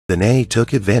The nanny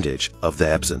took advantage of the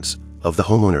absence of the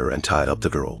homeowner and tied up the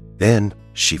girl. Then,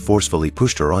 she forcefully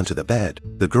pushed her onto the bed.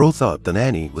 The girl thought the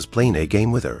nanny was playing a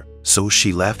game with her, so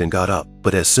she laughed and got up.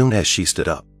 But as soon as she stood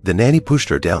up, the nanny pushed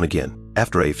her down again.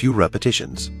 After a few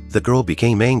repetitions, the girl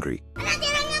became angry.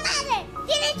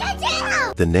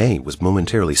 The nanny was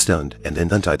momentarily stunned and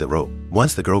then untied the rope.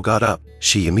 Once the girl got up,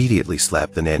 she immediately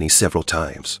slapped the nanny several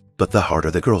times. But the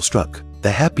harder the girl struck,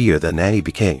 the happier the nanny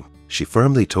became. She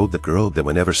firmly told the girl that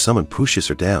whenever someone pushes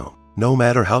her down, no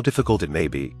matter how difficult it may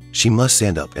be, she must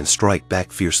stand up and strike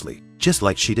back fiercely, just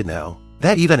like she did now.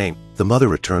 That evening, the mother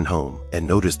returned home and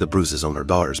noticed the bruises on her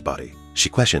daughter's body. She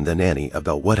questioned the nanny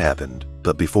about what happened,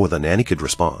 but before the nanny could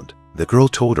respond, the girl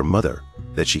told her mother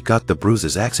that she got the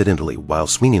bruises accidentally while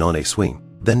swinging on a swing.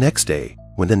 The next day,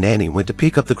 when the nanny went to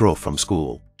pick up the girl from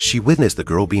school, she witnessed the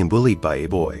girl being bullied by a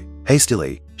boy.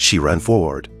 Hastily, she ran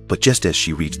forward, but just as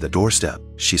she reached the doorstep,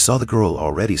 she saw the girl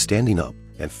already standing up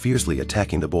and fiercely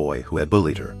attacking the boy who had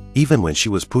bullied her. Even when she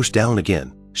was pushed down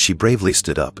again, she bravely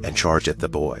stood up and charged at the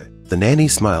boy. The nanny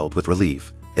smiled with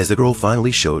relief as the girl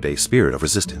finally showed a spirit of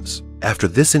resistance. After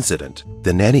this incident,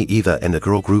 the nanny Eva and the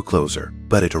girl grew closer,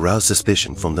 but it aroused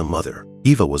suspicion from the mother.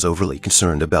 Eva was overly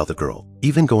concerned about the girl,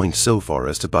 even going so far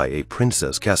as to buy a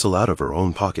princess castle out of her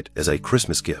own pocket as a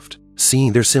Christmas gift.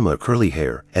 Seeing their similar curly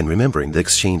hair and remembering the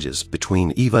exchanges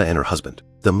between Eva and her husband,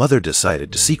 the mother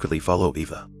decided to secretly follow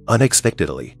Eva.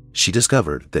 Unexpectedly, she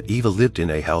discovered that Eva lived in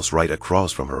a house right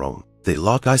across from her own. They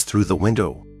locked eyes through the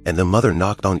window, and the mother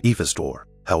knocked on Eva's door.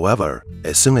 However,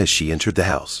 as soon as she entered the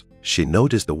house, she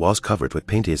noticed the walls covered with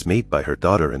paintings made by her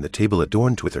daughter and the table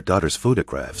adorned with her daughter's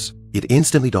photographs. It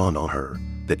instantly dawned on her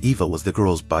that Eva was the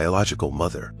girl's biological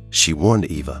mother. She warned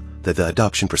Eva that the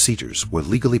adoption procedures were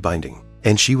legally binding,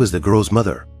 and she was the girl's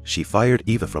mother. She fired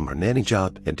Eva from her nanny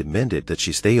job and demanded that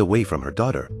she stay away from her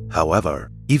daughter. However,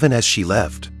 even as she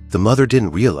left, the mother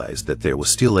didn't realize that there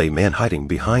was still a man hiding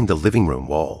behind the living room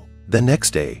wall. The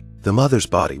next day, the mother's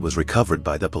body was recovered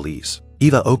by the police.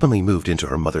 Eva openly moved into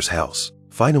her mother's house,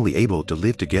 finally able to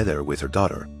live together with her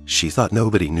daughter. She thought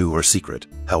nobody knew her secret.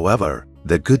 However,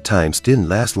 the good times didn't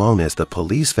last long as the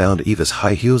police found Eva's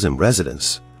high heels and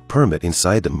residence permit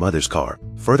inside the mother's car.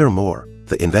 Furthermore,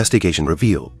 the investigation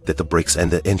revealed that the brakes and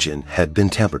the engine had been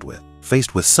tampered with.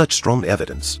 Faced with such strong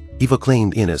evidence, Eva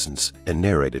claimed innocence and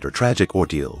narrated her tragic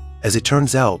ordeal. As it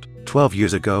turns out, 12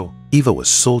 years ago, Eva was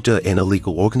sold to an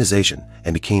illegal organization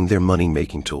and became their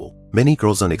money-making tool. Many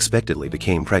girls unexpectedly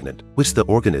became pregnant, which the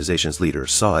organization's leader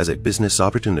saw as a business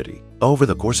opportunity. Over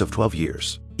the course of 12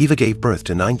 years, Eva gave birth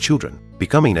to 9 children,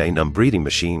 becoming a breeding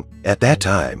machine. At that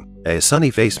time, a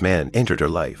sunny-faced man entered her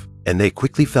life, and they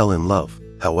quickly fell in love.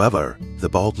 However, the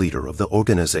bald leader of the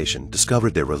organization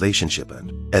discovered their relationship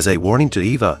and, as a warning to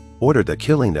Eva, ordered the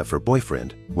killing of her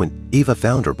boyfriend. When Eva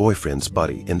found her boyfriend's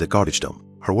body in the garbage dump,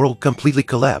 her world completely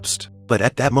collapsed. But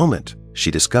at that moment, she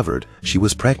discovered she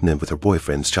was pregnant with her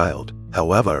boyfriend's child.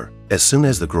 However, as soon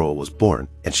as the girl was born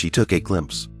and she took a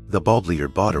glimpse, the bald leader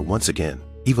bought her once again.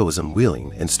 Eva was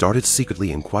unwilling and started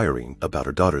secretly inquiring about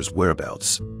her daughter's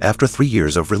whereabouts. After 3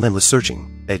 years of relentless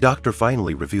searching, a doctor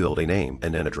finally revealed a name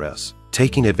and an address.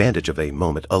 Taking advantage of a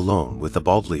moment alone with the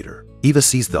bald leader, Eva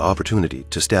seized the opportunity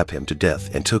to stab him to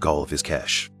death and took all of his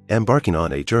cash. Embarking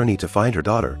on a journey to find her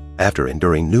daughter, after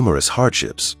enduring numerous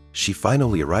hardships, she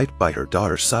finally arrived by her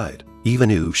daughter's side. Eva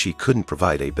knew she couldn't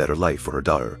provide a better life for her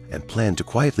daughter and planned to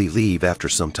quietly leave after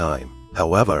some time.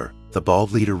 However, the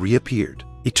bald leader reappeared.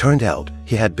 It turned out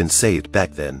he had been saved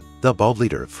back then. The bald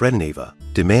leader threatened Eva,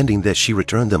 demanding that she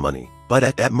return the money. But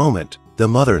at that moment, the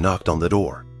mother knocked on the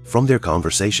door. From their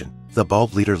conversation, the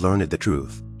bald leader learned the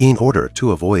truth. In order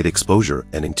to avoid exposure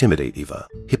and intimidate Eva,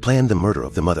 he planned the murder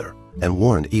of the mother and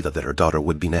warned Eva that her daughter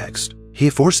would be next. He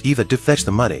forced Eva to fetch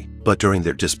the money, but during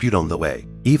their dispute on the way,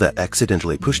 Eva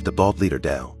accidentally pushed the bald leader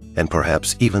down, and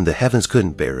perhaps even the heavens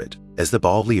couldn't bear it, as the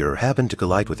bald leader happened to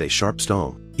collide with a sharp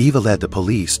stone. Eva led the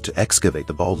police to excavate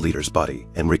the bald leader's body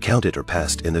and recounted her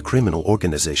past in the criminal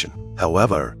organization.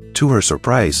 However, to her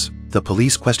surprise, the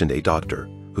police questioned a doctor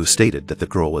who stated that the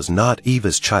girl was not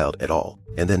Eva's child at all,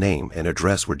 and the name and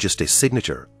address were just a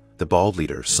signature the bald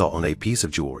leader saw on a piece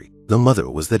of jewelry. The mother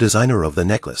was the designer of the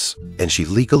necklace, and she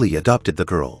legally adopted the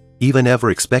girl. Eva never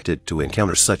expected to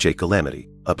encounter such a calamity.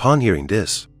 Upon hearing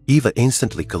this, Eva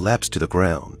instantly collapsed to the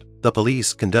ground. The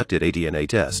police conducted a DNA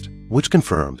test, which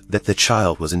confirmed that the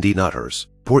child was indeed not hers.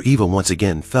 Poor Eva once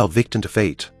again fell victim to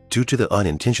fate. Due to the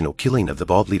unintentional killing of the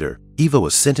bald leader, Eva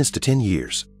was sentenced to 10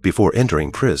 years. Before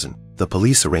entering prison, the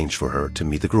police arranged for her to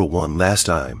meet the girl one last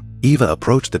time. Eva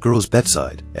approached the girl's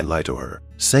bedside and lied to her,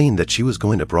 saying that she was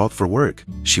going abroad for work.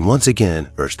 She once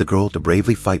again urged the girl to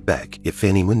bravely fight back if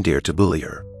anyone dared to bully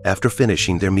her. After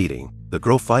finishing their meeting, the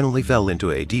girl finally fell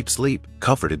into a deep sleep,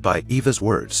 comforted by Eva's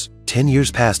words. 10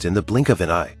 years passed in the blink of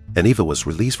an eye, and Eva was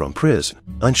released from prison.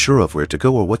 Unsure of where to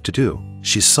go or what to do,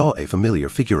 she saw a familiar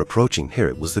figure approaching her.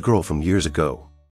 It was the girl from years ago.